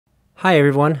Hi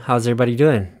everyone, how's everybody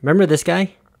doing? Remember this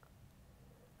guy?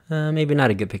 Maybe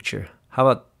not a good picture. How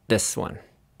about this one?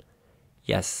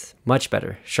 Yes, much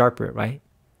better, sharper, right?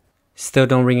 Still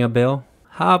don't ring a bell?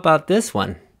 How about this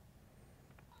one?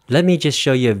 Let me just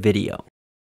show you a video.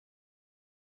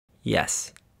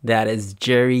 Yes, that is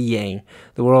Jerry Yang,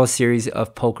 the World Series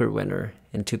of Poker winner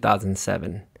in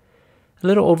 2007. A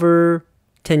little over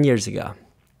 10 years ago.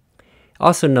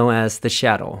 Also known as The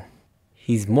Shadow.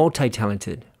 He's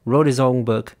multi-talented, wrote his own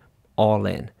book, All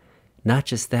In. Not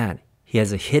just that, he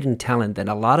has a hidden talent that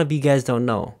a lot of you guys don't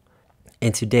know.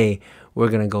 And today, we're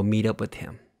gonna go meet up with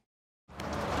him.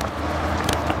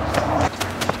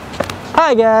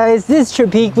 Hi guys, this is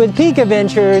Trapik with Peak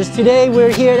Adventures. Today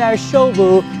we're here at our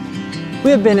Shobu. We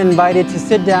have been invited to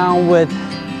sit down with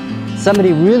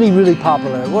somebody really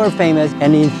popular or famous,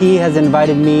 and he has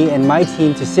invited me and my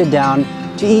team to sit down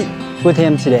to eat with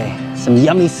him today. Some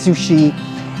yummy sushi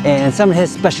and some of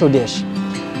his special dish.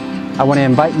 I want to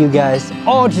invite you guys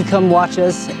all to come watch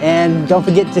us, and don't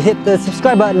forget to hit the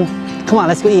subscribe button. Come on,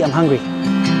 let's go eat, I'm hungry.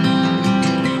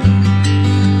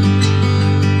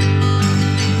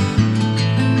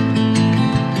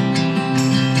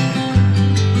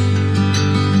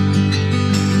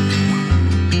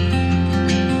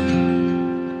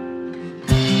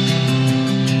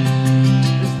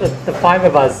 The five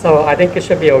of us, so I think it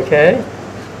should be okay.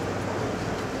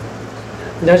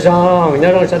 Hello.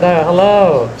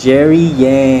 Jerry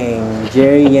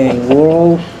Yang,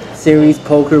 World Series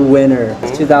Poker winner,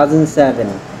 2007.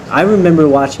 I remember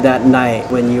watching that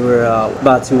night when you were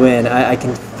about to win. I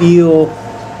can feel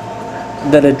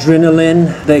that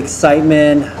adrenaline, the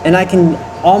excitement, and I can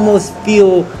almost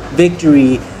feel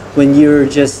victory when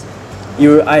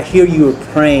I hear you were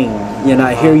praying,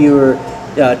 I hear you were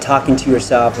talking to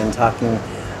yourself and talking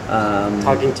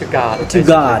to God. To basically.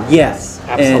 God, yes.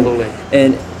 Absolutely.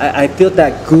 And I feel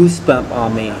that goosebump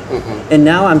on me. And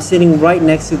now I'm sitting right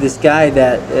next to this guy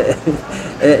that,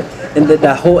 in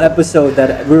that whole episode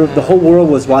that the whole world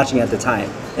was watching at the time.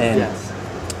 And, yes.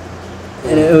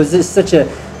 And it was just such an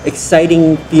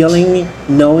exciting feeling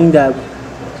knowing that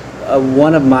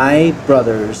one of my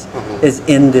brothers is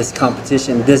in this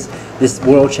competition, this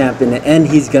world champion, and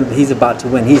he's about to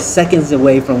win. He's seconds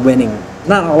away from winning.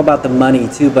 Not all about the money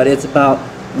too, but it's about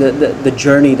the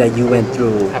journey that you went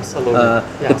through. Absolutely.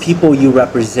 Yes. The people you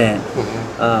represent,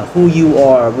 who you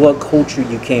are, what culture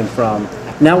you came from.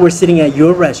 Now we're sitting at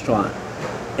your restaurant,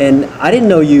 and I didn't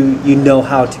know you know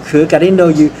how to cook. I didn't know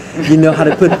you know how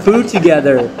to put food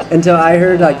together until I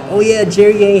heard like, oh yeah,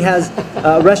 Jerry Yang has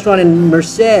a restaurant in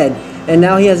Merced, and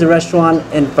now he has a restaurant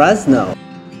in Fresno.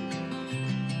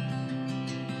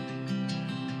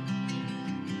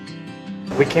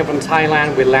 We came from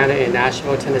Thailand. We landed in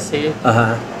Nashville, Tennessee,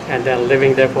 and then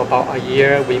living there for about a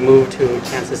year. We moved to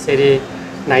Kansas City,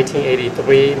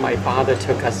 1983. My father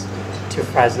took us to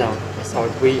Fresno, so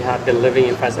we have been living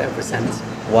in Fresno ever since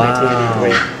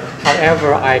 1983.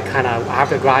 However,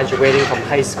 after graduating from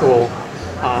high school,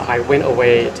 I went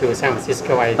away to San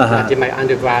Francisco. I did my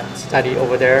undergrad study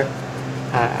over there.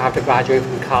 After graduating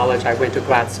from college, I went to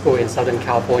grad school in Southern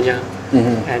California.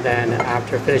 And then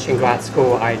after finishing grad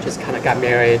school, I just kind of got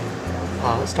married,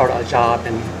 started a job,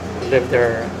 and lived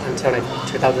there until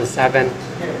 2007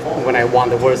 when I won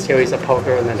the World Series of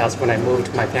Poker, and then that's when I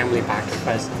moved my family back to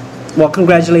Fresno. Well,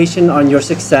 congratulations on your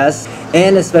success,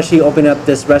 and especially opening up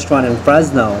this restaurant in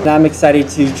Fresno. And I'm excited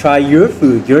to try your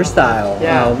food, your style.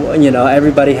 Yeah.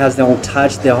 Everybody has their own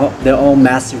touch, their own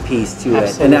masterpiece to Absolutely.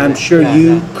 it. And I'm sure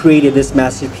you created this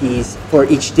masterpiece for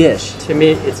each dish. To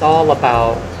me, it's all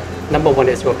about, number one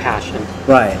is your passion.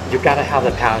 Right. You gotta have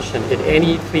the passion. In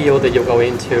any field that you go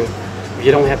into, if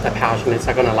you don't have the passion, it's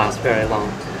not gonna last very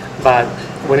long. But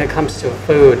when it comes to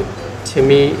food, to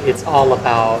me, it's all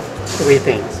about three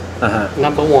things.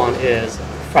 Number one is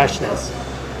freshness.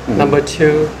 Number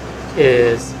two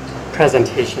is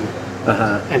presentation.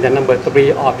 And then number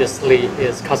three, obviously,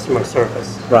 is customer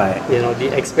service. Right.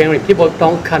 The experience. People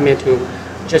don't come into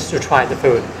just to try the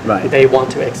food. Right. They want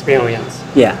to experience.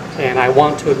 Yeah. And I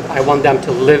want them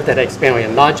to live that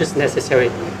experience, not just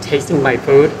necessarily tasting my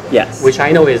food, yes, which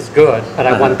I know is good, but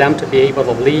I want them to be able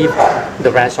to leave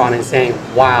the restaurant and saying,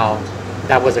 wow,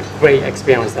 that was a great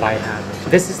experience that I had.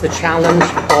 This is the challenge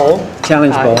bowl.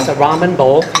 Challenge bowl. It's a ramen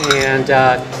bowl, and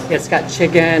it's got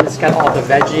chicken, it's got all the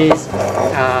veggies.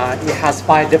 It has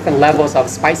 5 different levels of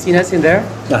spiciness in there.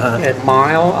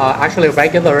 Mild, actually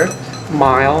regular,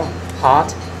 mild,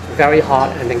 hot, very hot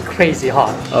and then crazy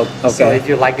hot. Oh, okay. So if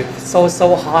you like it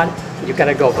so hot, you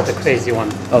gotta go for the crazy one.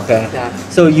 Okay. Yeah.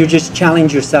 So you just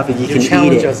challenge yourself if you can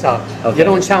challenge eat it. yourself. Okay. You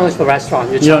don't challenge the restaurant.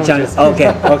 You don't challenge yourself. Okay,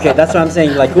 okay. That's what I'm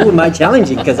saying. Like, who am I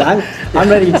challenging? Because I'm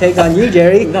ready to take on you,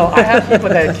 Jerry. No, I have people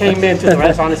that came into the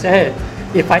restaurant and say, hey,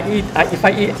 if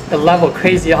I eat the level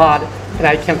crazy hot and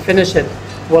I can finish it,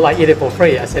 will I eat it for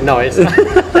free? I said, no, it's not.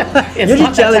 It's you not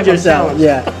just challenge yourself.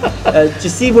 Yeah. To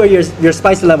see where your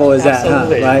spice level is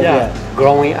Absolutely, at, huh? Right? Yeah.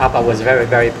 Growing up, I was very,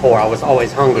 very poor. I was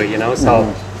always hungry, you know. So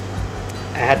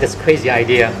I had this crazy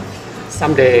idea.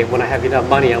 Someday, when I have enough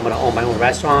money, I'm gonna own my own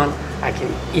restaurant. I can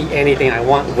eat anything I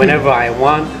want, whenever I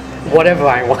want, whatever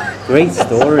I want. Great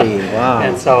story. Wow.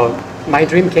 And so my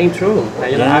dream came true.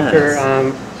 You know, after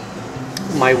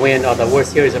my win of the World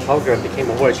Series of Poker, became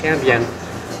a world champion,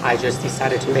 I just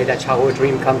decided to make that childhood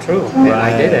dream come true, and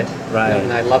I did it. Right.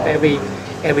 And I love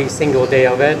every single day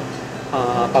of it.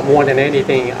 But more than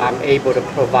anything, I'm able to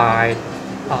provide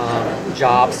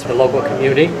jobs to the local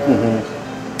community.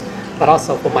 But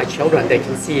also for my children, they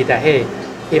can see that, hey,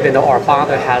 even though our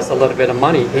father has a little bit of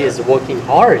money, he is working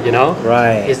hard, you know?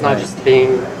 Right. He's not just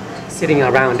sitting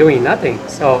around doing nothing.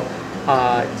 So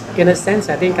in a sense,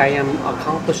 I think I am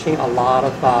accomplishing a lot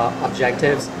of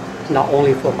objectives, not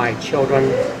only for my children,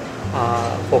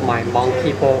 for my Hmong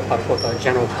people, but for the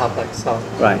general public. So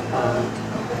right.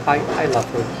 I love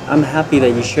food. I'm happy that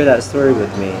you share that story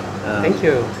with me. Thank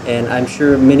you. And I'm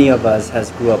sure many of us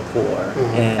has grew up poor.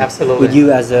 And absolutely. with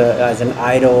you as an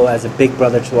idol, as a big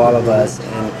brother to all of us,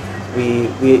 and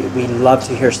we love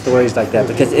to hear stories like that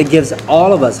because it gives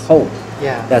all of us hope.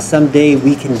 Yeah. That someday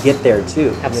we can get there too.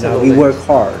 Absolutely. You know, we work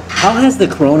hard. How has the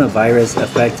coronavirus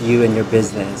affected you and your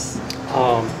business?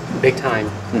 Big time.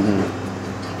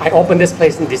 I opened this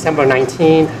place in December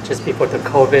 19, just before the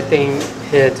COVID thing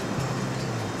hit,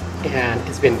 and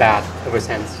it's been bad ever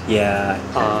since. Yeah.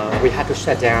 We had to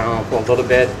shut down for a little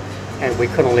bit, and we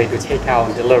couldn't only do takeout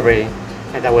and delivery,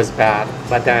 and that was bad.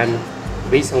 But then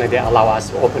recently they allow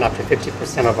us to open up to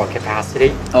 50% of our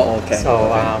capacity. Oh, okay. So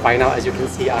right now, as you can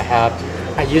see,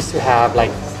 I used to have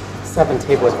like 7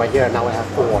 tables right here, now I have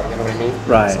 4, you know what I mean?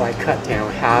 Right. So I cut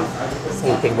down half,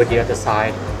 same thing with the other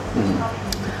side.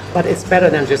 But it's better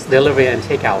than just delivery and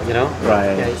takeout, you know?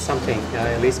 Right. Yeah, it's something,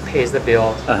 at least pays the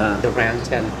bill, the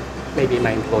rent, and maybe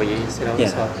my employees, you know? Yeah.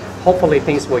 So hopefully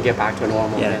things will get back to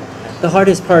normal then. The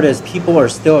hardest part is people are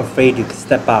still afraid to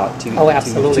step out,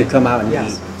 to come out and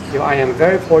eat. You know, I am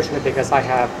very fortunate because I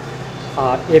have,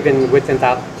 even within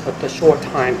the short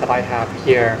time that I have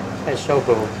here at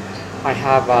Shobu, I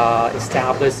have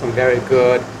established some very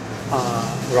good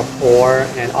rapport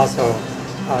and also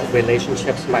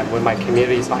relationships with my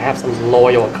community. So I have some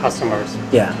loyal customers.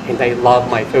 Yeah. And they love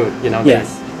my food. You know,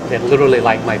 they literally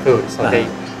like my food. So they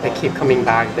keep coming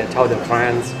back. They tell their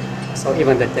friends. So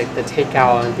even the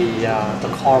takeout and the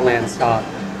call-ins,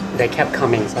 they kept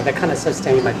coming. So that kind of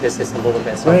sustained my business a little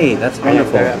bit. So great, that's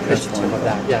wonderful. I am very appreciative of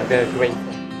that. Yeah, very grateful.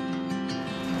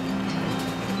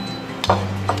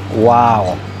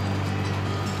 Wow.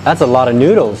 That's a lot of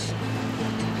noodles.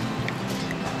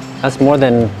 That's more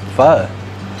than pho.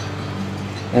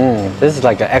 This is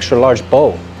like an extra large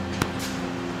bowl.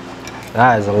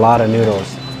 That is a lot of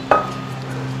noodles.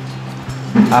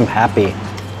 I'm happy.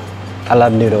 I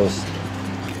love noodles.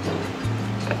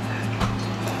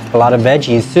 A lot of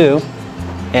veggies too.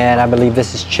 And I believe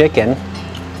this is chicken.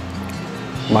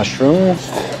 Mushrooms.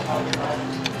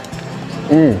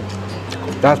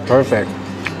 That's perfect.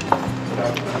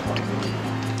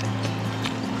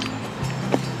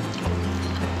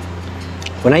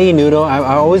 When I eat noodle, I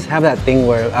always have that thing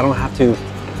where I don't have to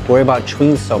worry about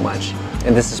chewing so much.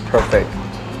 And this is perfect.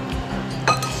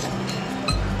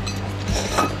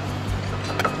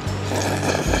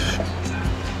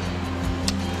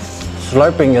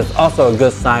 Slurping is also a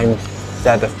good sign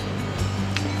that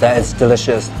it's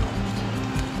delicious.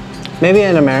 Maybe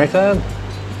in America,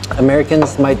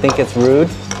 Americans might think it's rude,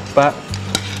 but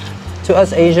to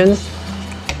us Asians,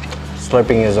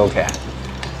 slurping is okay.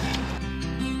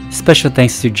 Special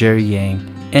thanks to Jerry Yang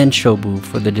and Shobu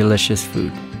for the delicious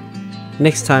food.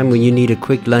 Next time when you need a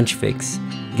quick lunch fix,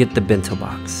 get the bento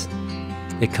box.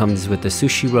 It comes with a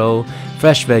sushi roll,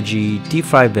 fresh veggie, deep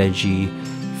fried veggie,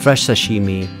 fresh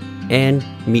sashimi, and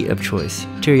meat of choice,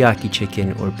 teriyaki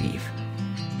chicken or beef.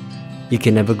 You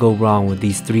can never go wrong with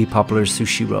these 3 popular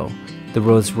sushi roll, the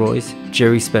Rolls Royce,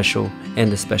 Jerry Special,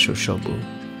 and the Special Shobu.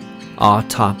 All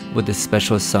topped with the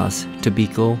special sauce,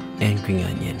 tobiko, and green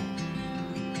onion.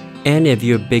 And if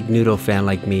you're a big noodle fan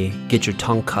like me, get your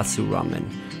tonkatsu ramen.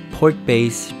 Pork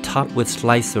base topped with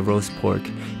slice of roast pork,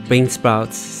 bean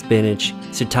sprouts, spinach,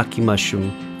 shiitake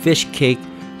mushroom, fish cake,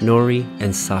 nori,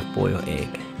 and soft boiled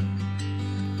egg.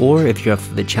 Or if you're up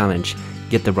for the challenge,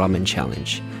 get the ramen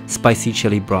challenge. Spicy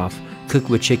chili broth, cooked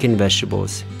with chicken,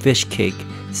 vegetables, fish cake,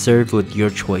 served with your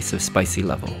choice of spicy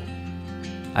level.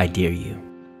 I dare you.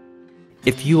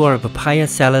 If you are a papaya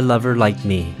salad lover like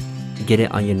me, get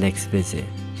it on your next visit.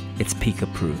 It's peak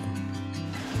approved.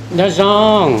 nhớ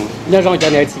rằng cho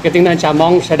nên cái tiếng nói chả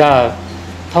mong sẽ là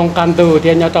thông can tu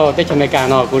thì nhớ cho tới cho mấy cái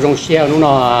nó cũng rong share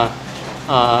nó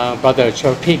brother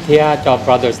Cher Peak thì cho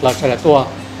brothers là sẽ là tua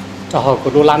cho họ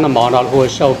cũng đủ lắm nó mỏ nó hồi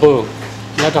Shobu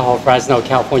nhớ cho họ Fresno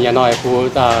California nói cũng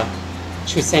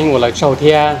chú sinh của là show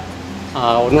thì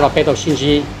nó là bé đầu sinh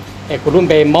gì cũng luôn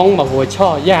bé mong mà hồi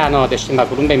cho ya nó để xem mà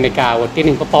cũng luôn bé mấy cái của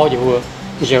tiếng có bao nhiêu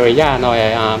rồi ya nó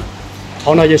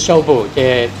họ nói Shobu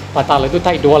thì và ta lại tôi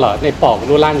thấy đua làในปอก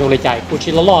ดูล้านลงเลยใจกูชิ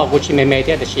ล้อกูชิเมย์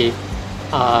ที่แต่ชี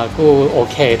กูโอ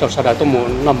เคตัวสาวตัวหมุน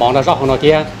น้ำมองน้ำรอกของเรา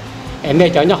ที่เม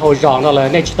ย์จะเนี่ยเขารองเราเลย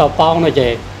ในชิตาป้องนั่นเอ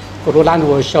งกูดูล้านหั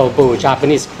ว Shobu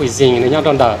Japanese Cuisine ในเนี่ยต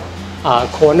อนเด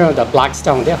corner the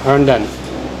Blackstone ที่ Herndon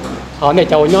เขาเนี่ย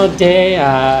จะเนี่ยเจ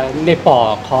ในปอ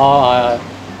กเขา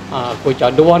กูจะ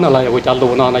ด้วนอะไรกูจะ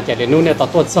รู้นอนในเจเดี๋ยวนู้นเนี่ย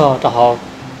ตัวเจอจะเขา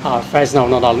Fresno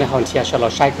นอนในห้องเชียร์ฉลอ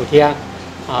งใช้กูที่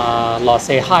เรา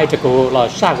say hi จะกูเรา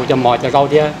ชากูจะมองจะเรา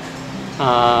เดีย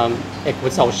กู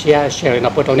จะเชียร์นะ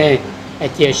พวกตัวนี้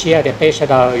เจียเชียร์เดี๋ยวไปเชีย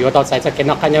ร์อยู่ต่อใจจะกิน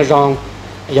นักการยอง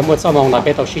ยังไม่จะมองเราไป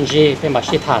ต่อชินจีเป็นแบบ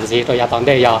ชิฐานสิตัวยาตอนเ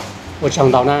ดียวกูจัง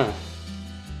ดาวน่ะ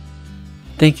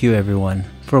Thank you everyone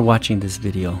for watching this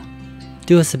video.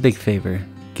 Do us a big favor,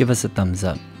 give us a thumbs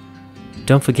up.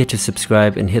 Don't forget to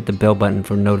subscribe and hit the bell button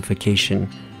for notification.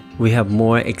 We have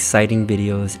more exciting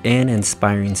videos and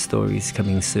inspiring stories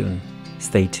coming soon.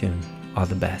 Stay tuned. All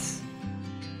the best.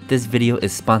 This video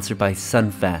is sponsored by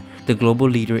Sunfat, the global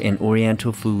leader in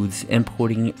Oriental foods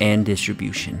importing and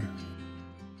distribution.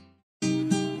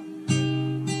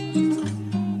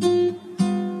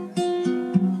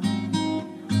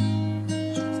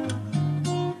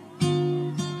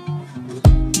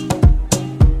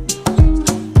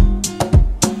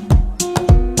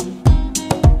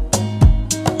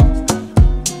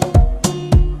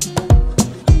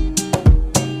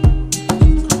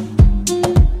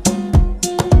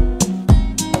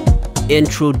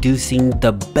 Introducing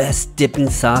the best dipping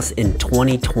sauce in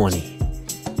 2020.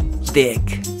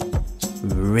 Thick,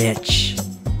 rich,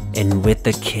 and with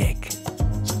a kick.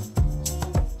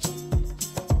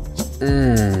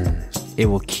 It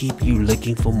will keep you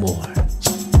looking for more.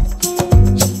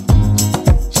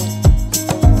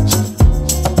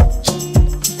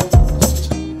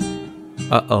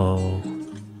 Uh-oh.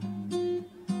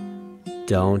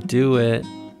 Don't do it.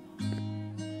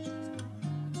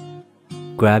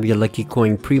 Grab your Lucky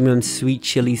Coin Premium Sweet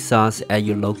Chili Sauce at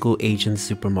your local Asian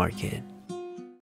supermarket.